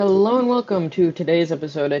Hello and welcome to today's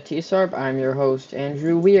episode of T-Sarp. I'm your host,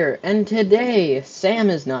 Andrew Weir, and today Sam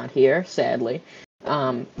is not here, sadly.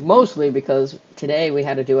 Mostly because today we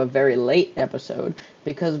had to do a very late episode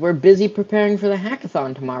because we're busy preparing for the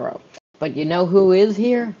hackathon tomorrow. But you know who is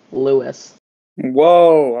here? Lewis.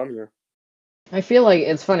 Whoa, I'm here. I feel like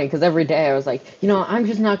it's funny because every day I was like, I'm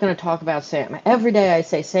just not going to talk about Sam. Every day I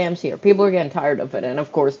say Sam's here. People are getting tired of it, and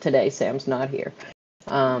of course today Sam's not here.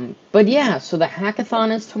 But yeah, so the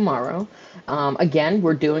hackathon is tomorrow. Again,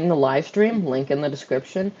 we're doing the live stream, link in the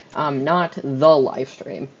description. Not the live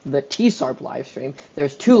stream, the TSARP live stream.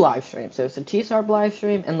 There's two live streams. There's the TSARP live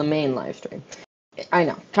stream and the main live stream. I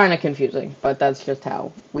know, kind of confusing, but that's just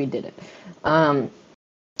how we did it.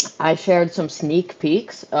 I shared some sneak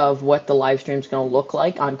peeks of what the live stream's going to look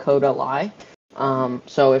like on Code.li.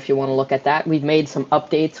 So if you want to look at that, we've made some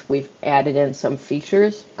updates. We've added in some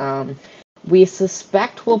features. We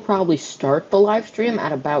suspect we'll probably start the live stream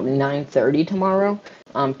at about 9:30 tomorrow.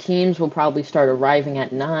 Teams will probably start arriving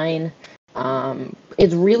at 9.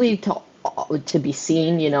 It's really to be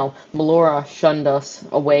seen. Melora shunned us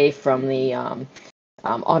away from the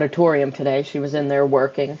auditorium today. She was in there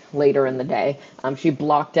working later in the day. She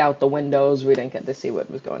blocked out the windows. We didn't get to see what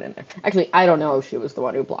was going in there. Actually, I don't know if she was the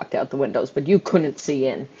one who blocked out the windows, but you couldn't see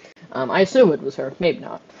in. I assume it was her. Maybe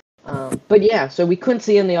not. But yeah, so we couldn't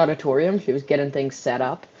see in the auditorium. She was getting things set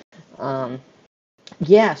up.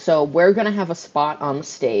 Yeah, so we're going to have a spot on the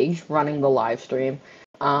stage running the live stream.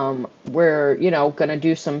 We're, going to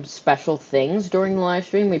do some special things during the live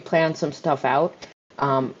stream. We planned some stuff out.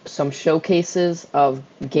 Some showcases of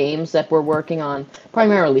games that we're working on,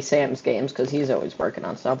 primarily Sam's games, because he's always working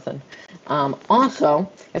on something. Also,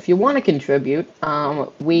 if you want to contribute,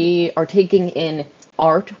 we are taking in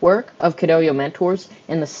artwork of Kidoyo mentors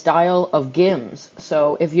in the style of GIMS.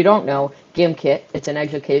 So if you don't know, GimKit, it's an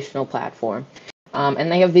educational platform.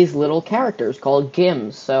 And they have these little characters called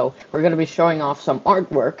GIMS. So we're going to be showing off some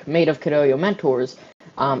artwork made of Kidoyo mentors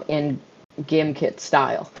in GimKit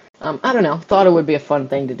style. I don't know, thought it would be a fun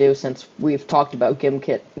thing to do since we've talked about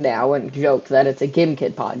GimKit now and joked that it's a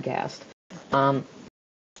GimKit podcast.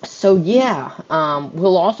 So yeah,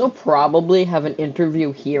 we'll also probably have an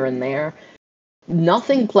interview here and there.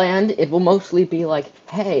 Nothing planned. It will mostly be like,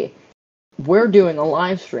 hey, we're doing a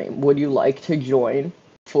live stream. Would you like to join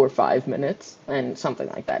for 5 minutes? And something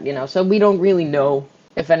like that, So we don't really know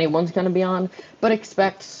if anyone's going to be on, but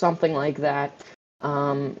expect something like that.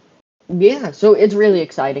 Yeah, so it's really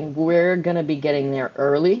exciting. We're going to be getting there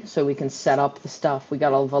early so we can set up the stuff. We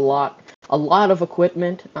got a lot of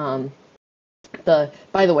equipment. By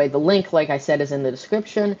the way, the link, like I said, is in the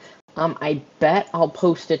description. I bet I'll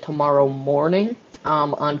post it tomorrow morning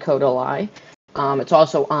on Code.li. It's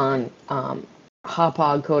also on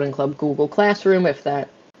Hauppauge Coding Club Google Classroom, if that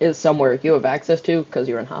is somewhere you have access to, because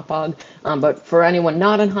you're in Hauppauge. But for anyone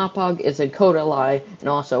not in Hauppauge, it's in Code.li and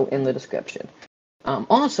also in the description.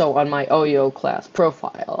 Also on my OYO class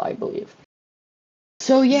profile, I believe.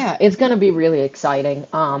 So yeah, it's gonna be really exciting.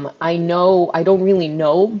 I don't really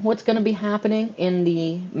know what's gonna be happening in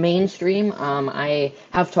the mainstream. I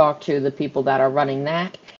have talked to the people that are running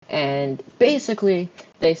that, and basically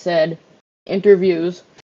they said interviews,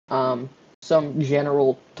 some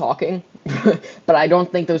general talking, but I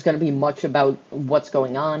don't think there's gonna be much about what's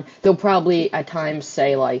going on. They'll probably at times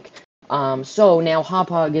say like, so now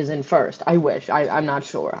Hauppauge is in first. I wish. I'm not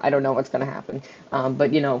sure. I don't know what's going to happen.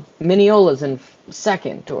 But, Mineola's in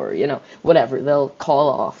second or, whatever. They'll call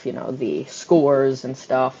off, the scores and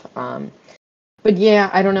stuff. But yeah,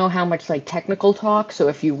 I don't know how much, technical talk. So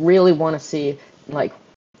if you really want to see,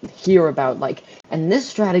 hear about, and this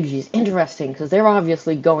strategy is interesting because they're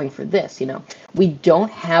obviously going for this, We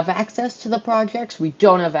don't have access to the projects. We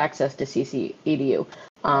don't have access to CC EDU.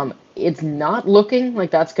 It's not looking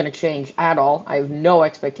like that's going to change at all. I have no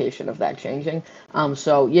expectation of that changing.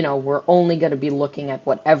 So, we're only going to be looking at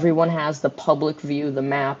what everyone has, the public view, the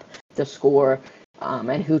map, the score,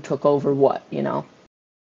 and who took over what,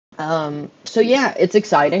 So yeah, it's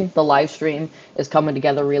exciting. The live stream is coming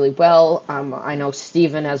together really well. I know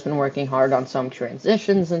Steven has been working hard on some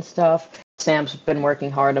transitions and stuff. Sam's been working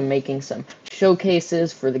hard on making some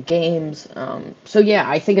showcases for the games. So yeah,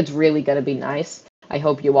 I think it's really going to be nice. I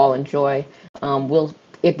hope you all enjoy.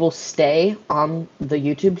 It will stay on the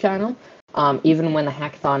YouTube channel, even when the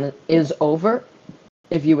hackathon is over.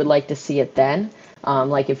 If you would like to see it then,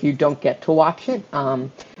 if you don't get to watch it,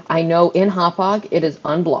 I know in Hauppauge it is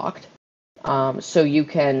unblocked, so you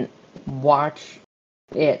can watch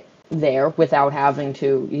it there without having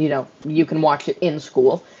to, you can watch it in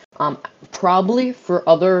school. Probably for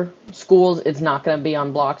other schools, it's not going to be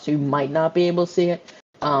unblocked, so you might not be able to see it.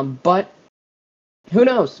 But Who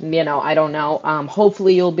knows? I don't know.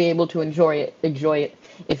 Hopefully you'll be able to enjoy it.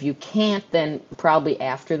 If you can't, then probably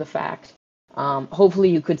after the fact. Hopefully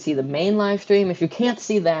you could see the main live stream. If you can't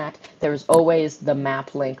see that, there's always the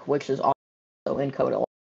map link, which is also in Coda.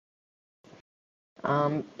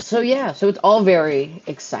 So it's all very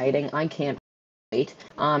exciting. I can't wait.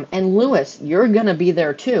 And Lewis, you're gonna be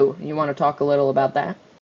there too. You want to talk a little about that?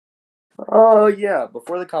 Oh, yeah.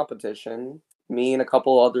 Before the competition, me and a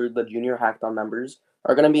couple the junior hackathon members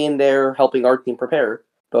are going to be in there helping our team prepare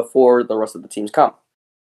before the rest of the teams come.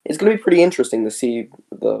 It's going to be pretty interesting to see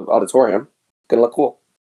the auditorium. It's going to look cool.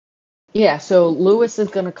 Yeah, so Lewis is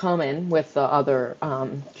going to come in with the other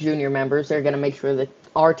junior members. They're going to make sure that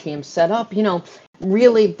our team's set up.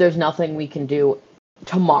 Really, there's nothing we can do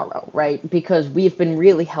tomorrow, right? Because we've been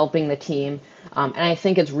really helping the team. And I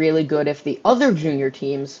think it's really good if the other junior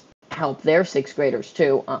teams help their sixth graders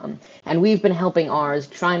too. And we've been helping ours,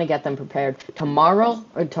 trying to get them prepared. Tomorrow,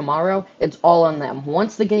 it's all on them.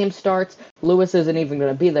 Once the game starts, Lewis isn't even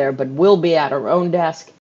going to be there, but we'll be at our own desk,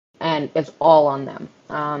 and it's all on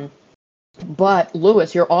them. But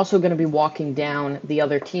Lewis, you're also going to be walking down the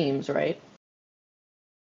other teams, right?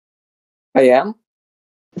 I am?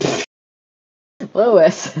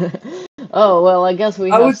 Lewis. Oh, well, I guess we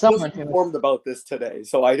I have was just someone who. informed about this today,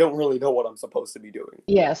 so I don't really know what I'm supposed to be doing.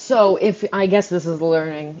 Yeah, so if I guess this is a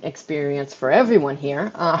learning experience for everyone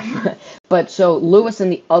here. But so Lewis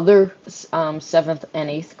and the other seventh and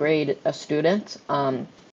eighth grade students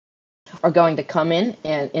are going to come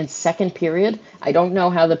in second period. I don't know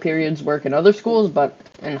how the periods work in other schools, but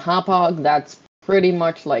in Hopog, that's pretty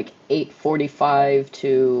much like 8:45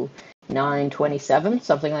 to 9:27,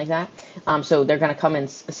 something like that. So they're going to come in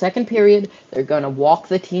second period. They're going to walk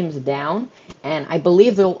the teams down, and I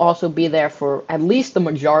believe they'll also be there for at least the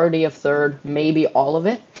majority of third, maybe all of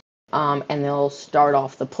it. And they'll start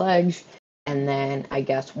off the pledge, and then I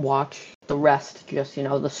guess watch the rest, just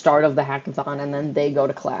the start of the hackathon, and then they go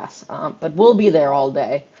to class. But we'll be there all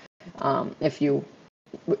day, if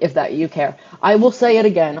that you care. I will say it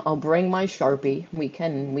again. I'll bring my Sharpie. We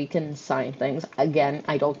can sign things again.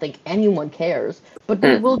 I don't think anyone cares, but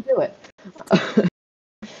we will do it.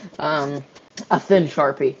 A thin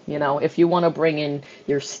Sharpie, if you want to bring in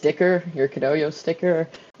your sticker, your Kidoyo sticker.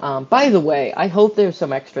 By the way, I hope there's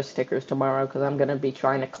some extra stickers tomorrow because I'm going to be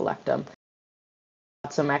trying to collect them.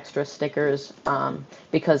 Some extra stickers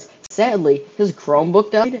because sadly his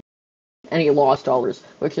Chromebook died and he lost dollars,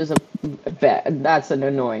 which is that's an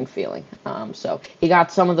annoying feeling. So he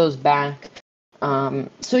got some of those back.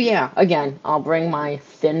 So yeah, again, I'll bring my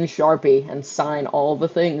thin Sharpie and sign all the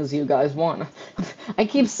things you guys want. I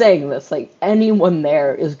keep saying this, like anyone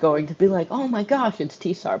there is going to be like, oh my gosh, it's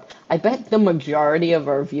T-Sarp. I bet the majority of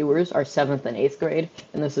our viewers are 7th and 8th grade,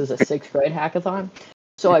 and this is a 6th grade hackathon.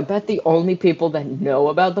 So I bet the only people that know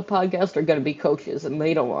about the podcast are going to be coaches, and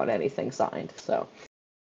they don't want anything signed. So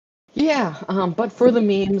yeah, but for the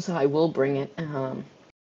memes, I will bring it.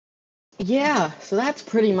 Yeah, so that's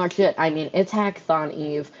pretty much it. I mean, it's Hackathon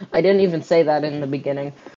Eve. I didn't even say that in the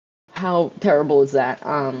beginning. How terrible is that?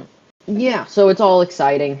 Yeah, so it's all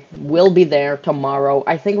exciting. We'll be there tomorrow.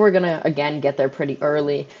 I think we're gonna again get there pretty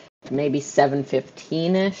early, maybe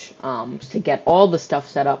 7:15ish, to get all the stuff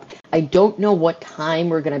set up. I don't know what time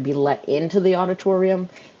we're gonna be let into the auditorium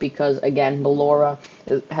because again, Melora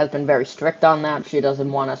has been very strict on that. She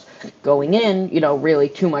doesn't want us going in, really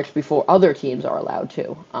too much before other teams are allowed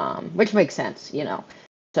to, which makes sense.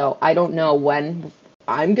 So I don't know when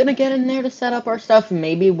I'm gonna get in there to set up our stuff.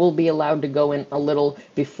 Maybe we'll be allowed to go in a little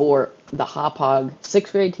before the Hopog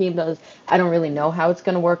 6th grade team does. I don't really know how it's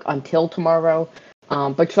gonna work until tomorrow.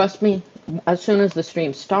 But trust me, as soon as the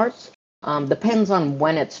stream starts, depends on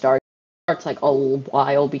when it starts. It starts like a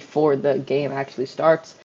while before the game actually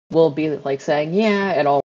starts. We'll be like saying, yeah, it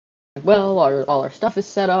all well, all our stuff is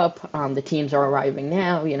set up. The teams are arriving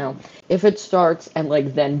now. If it starts and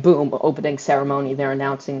like then boom, opening ceremony, they're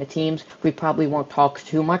announcing the teams. We probably won't talk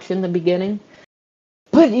too much in the beginning.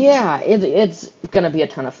 But yeah, it's gonna be a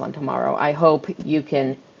ton of fun tomorrow. I hope you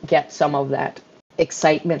can get some of that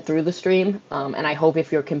excitement through the stream. And I hope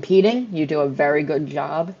if you're competing, you do a very good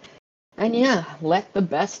job. And yeah, let the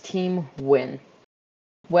best team win.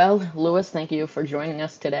 Well, Lewis, thank you for joining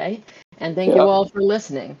us today. And thank you Yeah. all for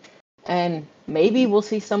listening. And maybe we'll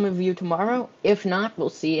see some of you tomorrow. If not, we'll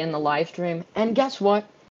see you in the live stream. And guess what?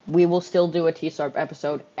 We will still do a TSARP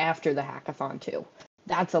episode after the hackathon too.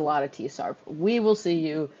 That's a lot of TSARP. We will see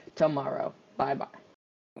you tomorrow. Bye-bye.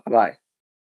 Bye.